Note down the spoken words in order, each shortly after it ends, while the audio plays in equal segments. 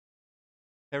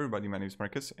Hey everybody, my name is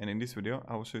Marcus, and in this video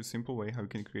I will show you a simple way how you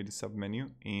can create a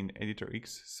submenu in Editor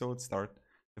X. So let's start.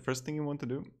 The first thing you want to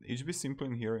do, it should be simple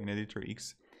in here in Editor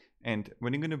X, and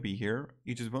when you're going to be here,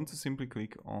 you just want to simply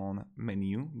click on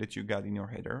menu that you got in your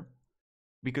header,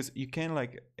 because you can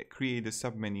create a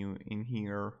submenu in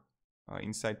here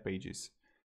inside pages.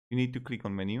 You need to click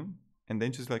on menu and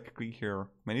then just click here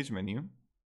manage menu,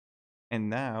 and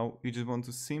now you just want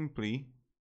to simply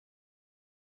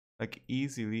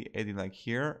easily add it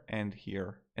here and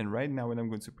here. And right now when I'm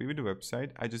going to preview the website,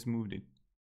 I just moved it.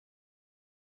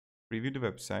 Preview the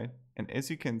website, and as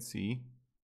you can see,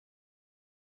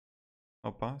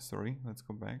 sorry, let's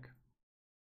go back.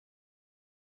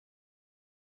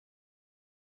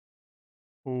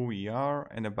 Who we are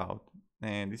and about.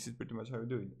 And this is pretty much how you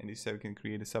do it. And this is how you can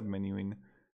create a submenu in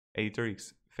Editor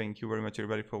X. Thank you very much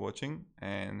everybody for watching,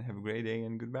 and have a great day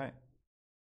and goodbye.